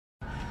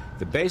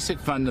The basic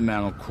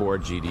fundamental core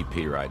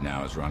GDP right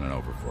now is running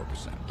over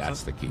 4%.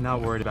 That's the key. Not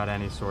worried about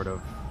any sort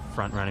of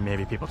front running,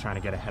 maybe people trying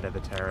to get ahead of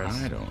the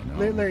tariffs. I don't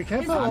know. Larry,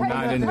 can I follow up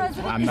on that?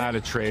 I'm not a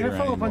trader anymore.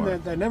 Can I follow anymore. up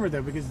on that number,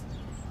 though? Because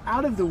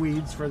out of the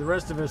weeds, for the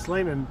rest of us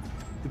laymen,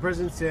 the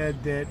president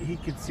said that he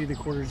could see the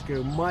quarters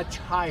go much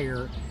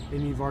higher,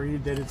 and you've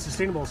argued that it's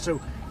sustainable. So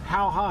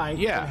how high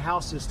and how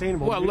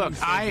sustainable? Well, look, in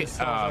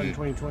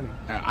 2020?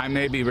 I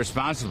may be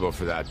responsible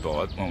for that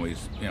bullet when we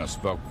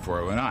spoke before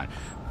it went on.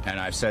 And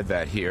I've said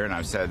that here, and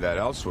I've said that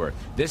elsewhere.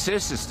 This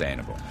is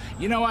sustainable.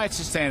 You know why it's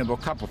sustainable? A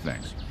couple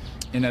things.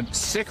 In a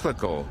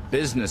cyclical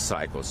business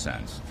cycle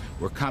sense,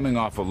 we're coming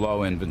off a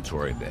low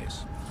inventory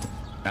base.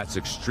 That's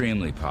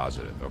extremely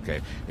positive,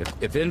 okay?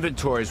 If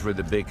inventories were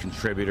the big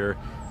contributor,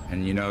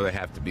 and they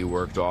have to be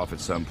worked off at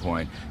some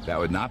point, that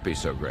would not be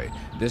so great.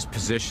 This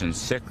position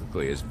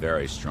cyclically is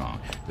very strong.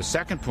 The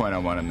second point I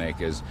want to make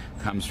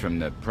comes from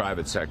the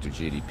private sector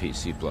GDP,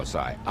 C plus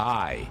I.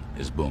 I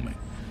is booming.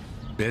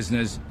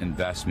 Business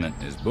investment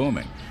is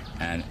booming.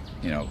 And,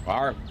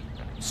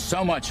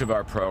 so much of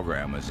our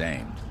program was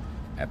aimed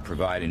at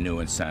providing new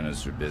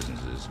incentives for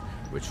businesses,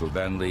 which will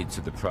then lead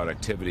to the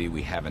productivity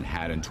we haven't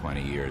had in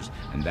 20 years,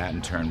 and that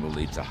in turn will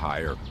lead to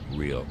higher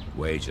real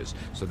wages.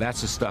 So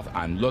that's the stuff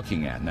I'm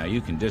looking at. Now, you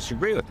can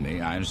disagree with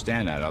me. I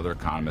understand that. Other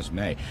economists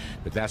may.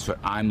 But that's what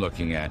I'm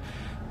looking at.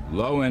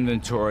 Low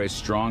inventory,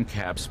 strong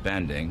cap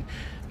spending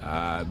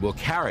will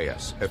carry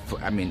us,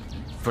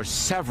 for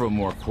several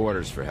more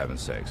quarters, for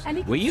heaven's sakes.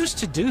 We used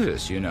to do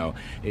this,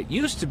 It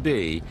used to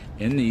be,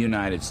 in the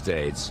United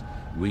States,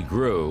 we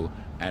grew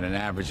at an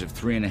average of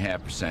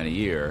 3.5% a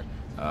year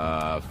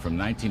from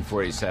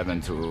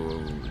 1947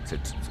 to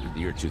the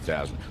year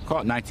 2000. Call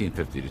it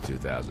 1950 to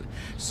 2000.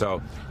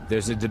 So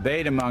there's a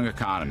debate among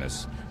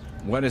economists.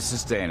 What is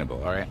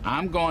sustainable? All right,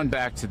 I'm going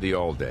back to the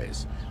old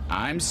days.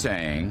 I'm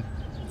saying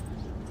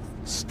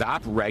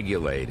stop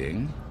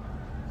regulating,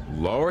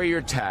 lower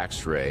your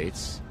tax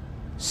rates,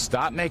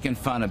 stop making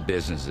fun of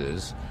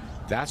businesses.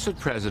 That's what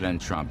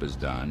President Trump has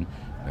done.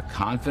 The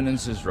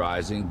confidence is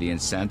rising, the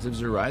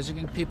incentives are rising,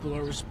 and people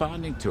are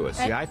responding to it.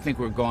 See, I think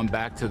we're going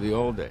back to the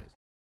old days.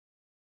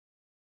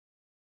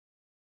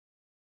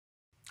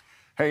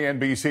 Hey,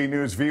 NBC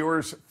News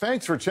viewers,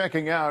 thanks for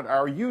checking out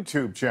our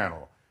YouTube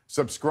channel.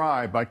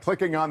 Subscribe by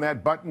clicking on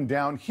that button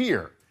down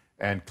here,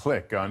 and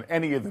click on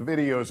any of the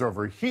videos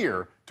over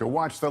here to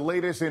watch the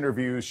latest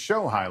interviews,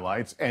 show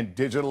highlights, and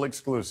digital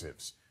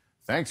exclusives.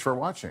 Thanks for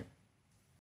watching.